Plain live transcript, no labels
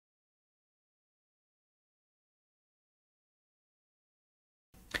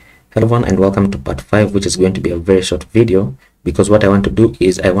Hello everyone and welcome to part 5, which is going to be a very short video, because what I want to do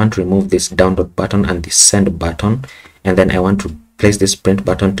is I want to remove this download button and the send button, and then I want to place this print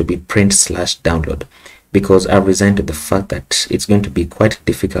button to be print/download, because I've resigned to the fact that it's going to be quite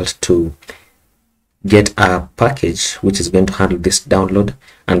difficult to get a package which is going to handle this download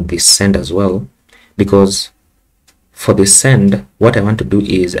and the send as well. Because for the send, what I want to do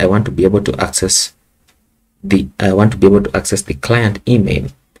is I want to be able to access the client email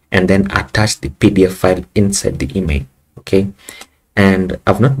and then attach the PDF file inside the email. Okay, and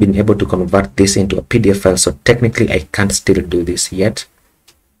I've not been able to convert this into a PDF file, so technically I can't still do this yet.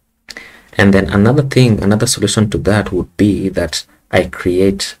 And then another solution to that would be that I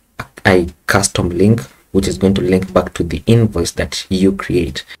create a custom link which is going to link back to the invoice that you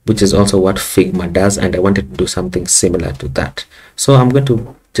create, which is also what Figma does, and I wanted to do something similar to that. So I'm going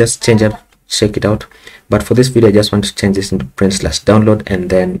to just check it out. But for this video, I just want to change this into print/download, and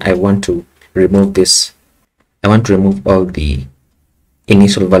then I want to remove this. I want to remove all the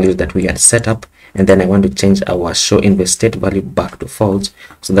initial values that we had set up, and then I want to change our show invoice state value back to false,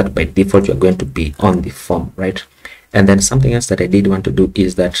 so that by default you're going to be on the form, right? And then something else that I did want to do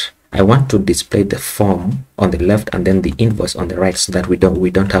is that I want to display the form on the left and then the invoice on the right, so that we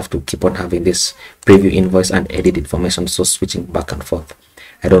don't have to keep on having this preview invoice and edit information, so switching back and forth.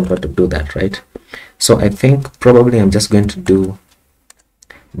 I don't want to do that, right? So I think probably I'm just going to do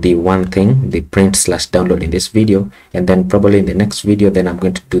the one thing, the print/download in this video, and then probably in the next video then I'm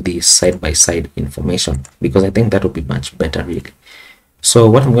going to do the side-by-side information, because I think that would be much better really. So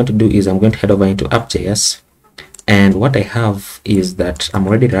what I'm going to do is I'm going to head over into app.js, and what I have is that I'm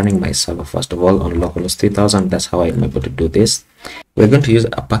already running my server first of all on localhost 3000. That's how I'm able to do this. We're going to use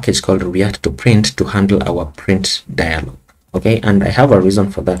a package called Reactor to print to handle our print dialog. Okay, and I have a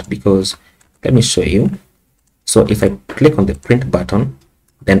reason for that, because let me show you. So if I click on the print button,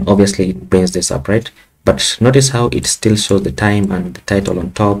 then obviously it brings this up, right? But notice how it still shows the time and the title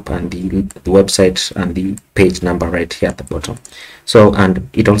on top and the website and the page number right here at the bottom. So, and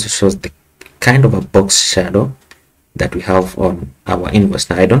it also shows the kind of a box shadow that we have on our invoice.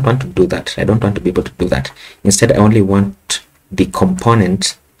 Now I don't want to do that. I don't want to be able to do that. Instead, I only want the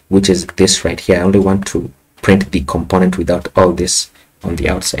component, which is this right here. I only want to print the component without all this on the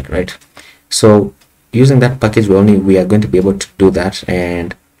outside, right? So using that package, we are going to be able to do that,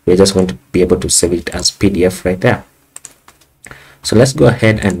 and we're just going to be able to save it as PDF right there. So let's go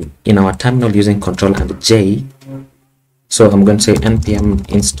ahead and in our terminal using Control and J. So I'm going to say npm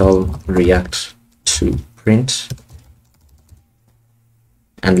install react to print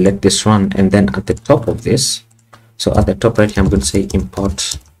and let this run. And then at the top of this, so at the top right here, I'm going to say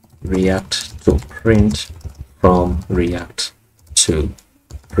import react to print from react to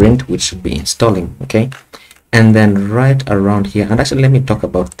print, which should be installing. Okay, and then right around here, and actually let me talk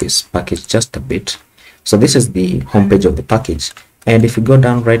about this package just a bit. So this is the homepage of the package, and if you go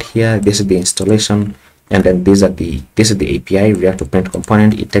down right here, this is the installation, and then this is the API React to print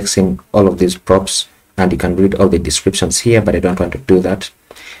component. It takes in all of these props, and you can read all the descriptions here, but I don't want to do that.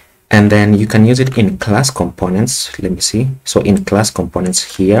 And then you can use it in class components. Let me see. So in class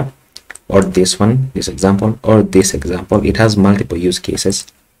components here, or this one, this example, or this example, it has multiple use cases.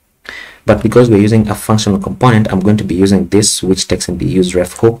 But because we're using a functional component, I'm going to be using this, which takes in the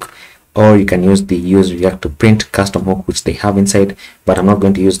useRef hook, or you can use the use React to print custom hook, which they have inside, but I'm not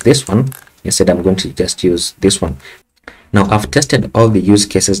going to use this one. Instead, I'm going to just use this one. Now, I've tested all the use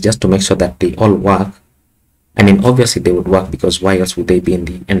cases just to make sure that they all work. I mean, obviously they would work, because why else would they be in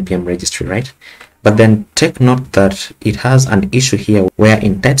the npm registry, right? But then take note that it has an issue here where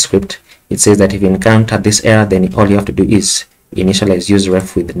in TypeScript, it says that if you encounter this error, then all you have to do is initialize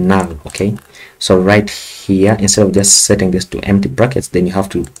useRef with null. Okay, so right here, instead of just setting this to empty brackets, then you have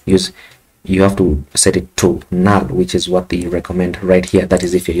to set it to null, which is what they recommend right here. That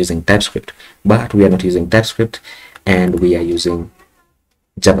is if you're using TypeScript, but we are not using TypeScript and we are using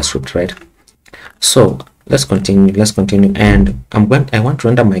JavaScript, right? So let's continue, and I want to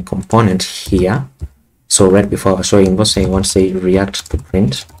render my component here. So right before I show you invoice, I want to say react to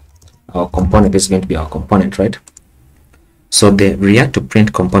print. Our component is going to be our component, right? So the react to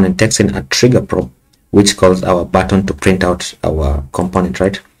print component takes in a trigger prop, which calls our button to print out our component,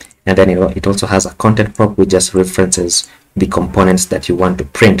 right? And then it also has a content prop, which just references the components that you want to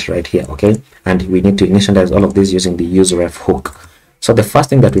print right here. Okay, and we need to initialize all of these using the useRef hook. So the first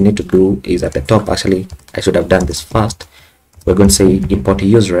thing that we need to do is at the top. Actually, I should have done this first. We're going to say import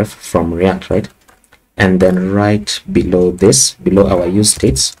useRef from React, right? And then right below this, below our use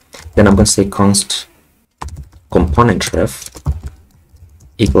states, then I'm going to say const component ref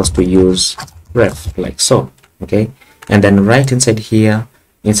equals to use ref, like so. Okay, and then right inside here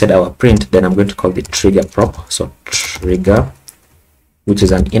inside our print, then I'm going to call the trigger prop. So trigger, which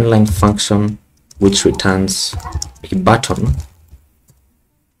is an inline function which returns a button.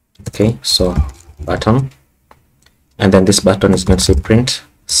 Okay, so button, and then this button is going to say print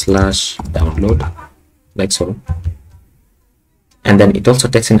slash download, like so. And then it also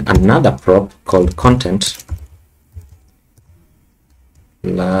takes in another prop called content,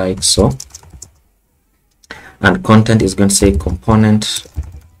 like so. And content is going to say component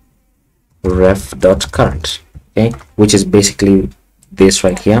ref.current, okay, which is basically this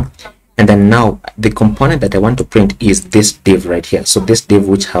right here. And then now the component that I want to print is this div right here. So this div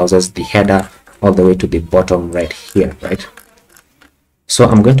which houses the header all the way to the bottom right here, right? So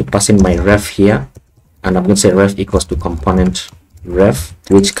I'm going to pass in my ref here, and I'm going to say ref equals to component ref,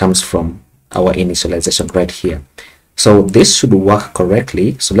 which comes from our initialization right here. So this should work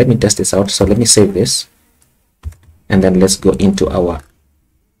correctly. So let me test this out. So let me save this, and then let's go into our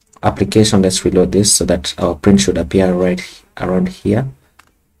application. Let's reload this so that our print should appear right around here,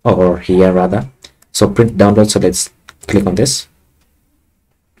 or here rather. So print download. So let's click on this,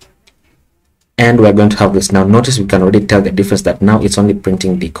 and we're going to have this. Now notice we can already tell the difference that now it's only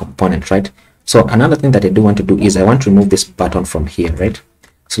printing the component, right? So another thing that I do want to do is I want to remove this button from here, right?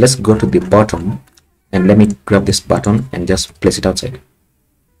 So let's go to the bottom, and let me grab this button and just place it outside.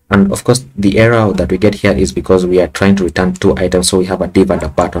 And of course the error that we get here is because we are trying to return 2 items, so we have a div and a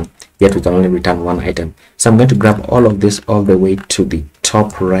button, yet we can only return 1 item. So I'm going to grab all of this all the way to the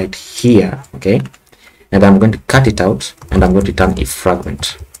top right here, okay, and I'm going to cut it out, and I'm going to return a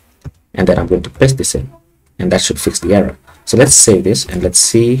fragment, and then I'm going to paste this in, and that should fix the error. So let's save this, and let's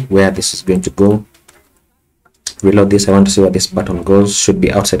see where this is going to go. Reload this. I want to see where this button goes. Should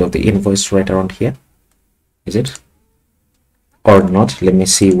be outside of the invoice, right around here. Is it or not? Let me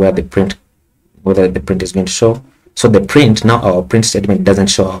see where the print, whether the print is going to show. So the print, now our print statement doesn't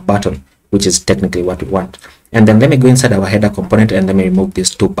show our button, which is technically what we want. And then let me go inside our header component, and let me remove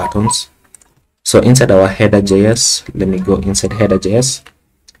these 2 buttons. So inside our header.js, let me go inside header.js,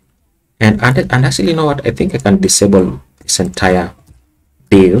 and actually, you know what, I think I can disable this entire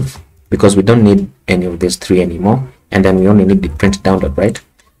div, because we don't need any of these 3 anymore, and then we only need the print download, right?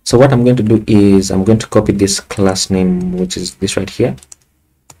 So what I'm going to do is I'm going to copy this class name, which is this right here.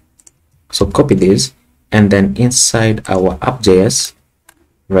 So copy this, and then inside our app.js,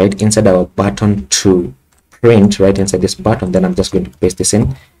 right, inside our button to print, right inside this button, then I'm just going to paste this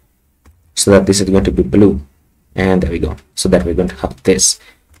in so that this is going to be blue, and there we go. So that we're going to have this,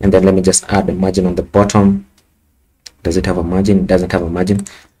 and then let me just add a margin on the bottom. Does it have a margin? It doesn't have a margin.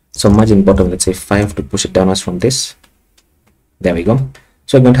 So margin bottom, let's say 5 to push it downwards from this. There we go.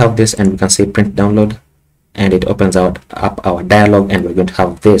 So we're going to have this, and we can say print download, and it opens out up our dialog, and we're going to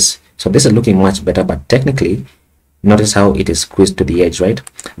have this. So this is looking much better, but technically notice how it is squeezed to the edge, right?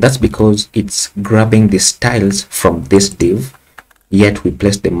 That's because it's grabbing the styles from this div, yet we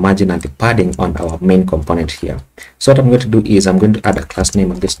place the margin and the padding on our main component here. So what I'm going to do is I'm going to add a class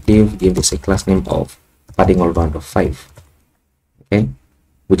name of this div, give this a class name of padding all around of 5, okay,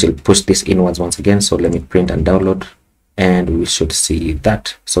 which will push this inwards once again. So let me print and download, and we should see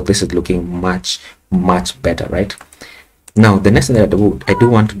that. So this is looking much better, right? Now the next thing that I do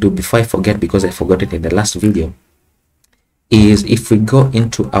want to do before I forget, because I forgot it in the last video, is if we go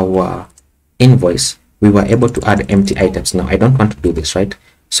into our invoice, we were able to add empty items. Now I don't want to do this, right?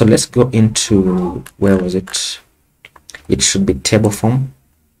 So let's go into, where was it? It should be table form.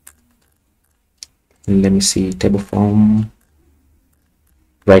 Let me see, table form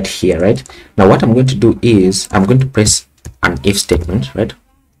right here, right? Now what I'm going to do is I'm going to press an if statement, right?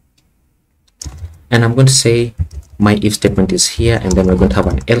 And I'm going to say my if statement is here, and then we're going to have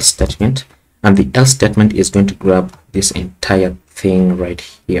an else statement, and the else statement is going to grab this entire thing right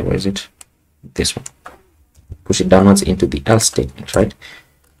here. Where is it? This one. Push it downwards into the else statement, right?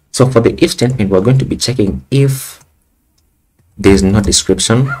 So for the if statement, we're going to be checking if there is no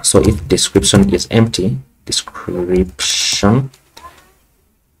description. So if description is empty, description,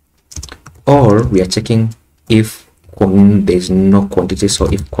 or we are checking if there is no quantity.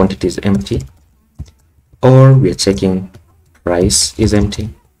 So if quantity is empty, or we are checking price is empty,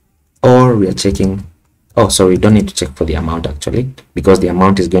 or we are checking, oh sorry, we don't need to check for the amount actually, because the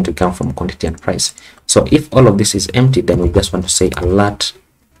amount is going to come from quantity and price. So if all of this is empty, then we just want to say alert,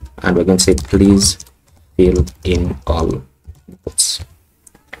 and we're going to say please fill in all inputs,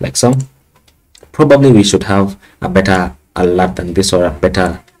 like so. Probably we should have a better alert than this, or a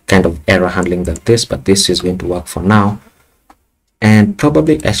better kind of error handling than this, but this is going to work for now. And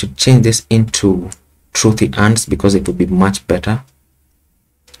probably I should change this into truthy ands, because it would be much better,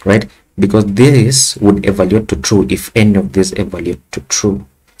 right? Because this would evaluate to true if any of these evaluate to true.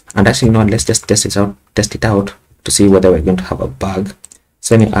 And actually, you know, let's just test it out to see whether we're going to have a bug.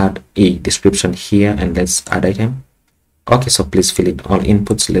 So let me add a description here, and let's add item. Okay, so please fill in all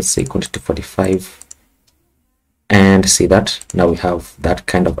inputs. Let's say quantity 45, and see that now we have that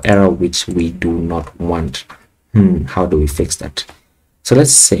kind of error which we do not want. How do we fix that? So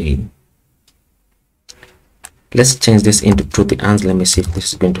let's say, let's change this into truthy ands. Let me see if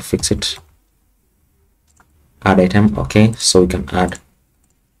this is going to fix it. Add item. Okay, so we can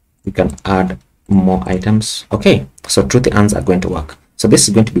add more items. Okay, so truthy ands are going to work. So this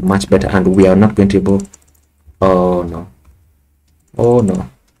is going to be much better, and we are not going to be able. Oh no, oh no,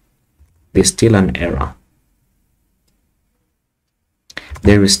 there's still an error.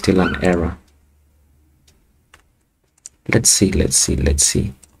 There is still an error. Let's see this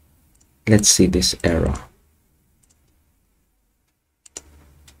error.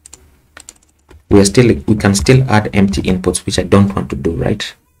 We can still add empty inputs, which I don't want to do,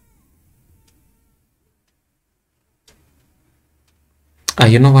 right?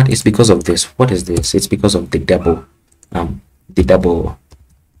 You know what? It's because of this. What is this? It's because of the double. I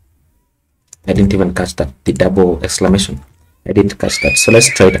didn't even catch that. The double exclamation. I didn't catch that. So let's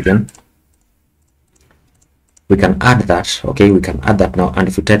try it again. We can add that. Okay, we can add that now. And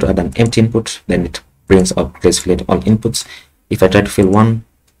if we try to add an empty input, then it brings up please fill all inputs. If I try to fill one,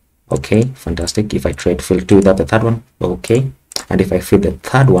 okay, fantastic. If I try to fill two without the third one, okay. And if I fill the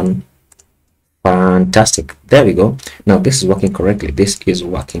third one, fantastic. There we go. Now this is working correctly. This is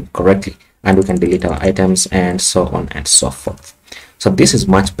working correctly, and we can delete our items and so on and so forth. So this is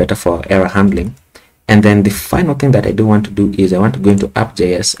much better for error handling. And then the final thing that I do want to do is I want to go into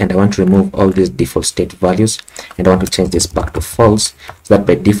app.js, and I want to remove all these default state values, and I want to change this back to false, so that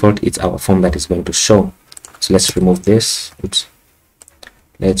by default it's our form that is going to show. So let's remove this. Oops.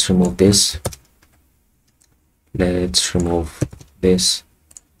 Let's remove this. Let's remove this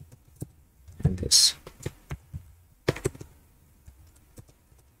and this.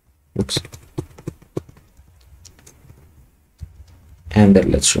 Oops. And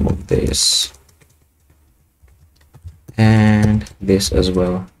then let's remove this and this as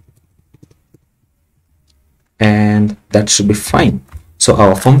well, and that should be fine. So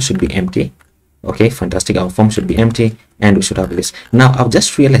our form should be empty. Okay, fantastic. Our form should be empty, and we should have this. Now I've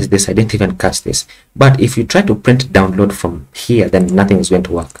just realized this. I didn't even catch this, but if you try to print download from here, then nothing is going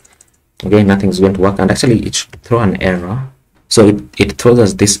to work. Okay, nothing is going to work, and actually it should throw an error. So it throws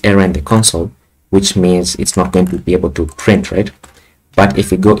us this error in the console, which means it's not going to be able to print, right? But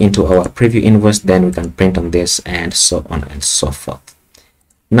if we go into our preview invoice, then we can print on this and so on and so forth.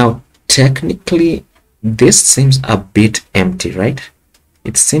 Now technically this seems a bit empty, right?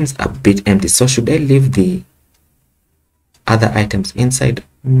 It seems a bit empty. So should I leave the other items inside?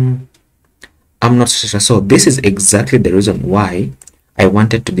 I'm not sure. So this is exactly the reason why I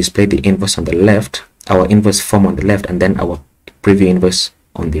wanted to display the invoice on the left, our invoice form on the left, and then our preview invoice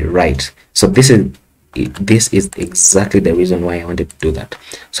on the right. So this is exactly the reason why I wanted to do that.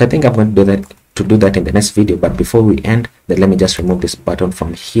 So I think I'm going to do that in the next video. But before we end, then let me just remove this button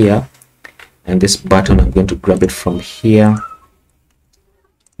from here, and this button I'm going to grab it from here.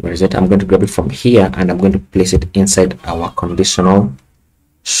 Where is it? I'm going to grab it from here, and I'm going to place it inside our conditional.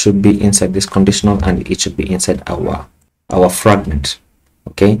 Should be inside this conditional, and it should be inside our fragment.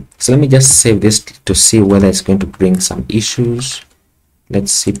 Okay, so let me just save this to see whether it's going to bring some issues.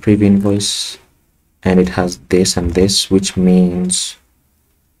 Let's see preview invoice, and it has this and this, which means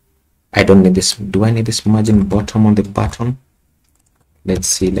I don't need this. Do I need this margin bottom on the button? Let's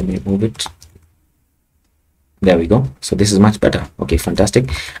see. Let me move it. There we go. So this is much better. Okay, fantastic.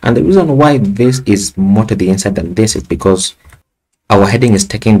 And the reason why this is more to the inside than this is because our heading is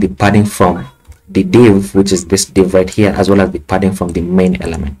taking the padding from the div, which is this div right here, as well as the padding from the main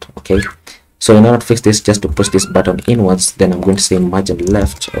element. Okay, so in order to fix this, just to push this button inwards, then I'm going to say margin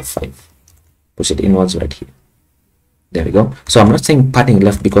left of 5. Push it inwards right here. There we go. So I'm not saying padding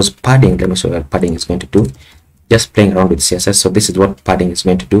left because padding, let me show you what padding is going to do. Just playing around with CSS. So this is what padding is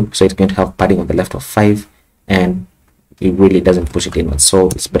going to do. So it's going to have padding on the left of 5, and it really doesn't push it inwards. So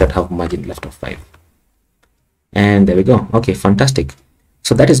it's better to have margin left of 5. And there we go. Okay, fantastic.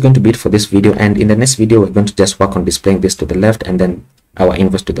 So that is going to be it for this video, and in the next video we're going to just work on displaying this to the left and then our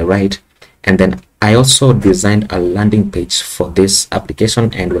invoice to the right. And then I also designed a landing page for this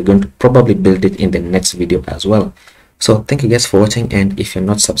application, and we're going to probably build it in the next video as well. So thank you guys for watching, and if you're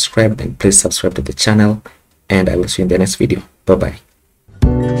not subscribed, then please subscribe to the channel, and I will see you in the next video. Bye bye.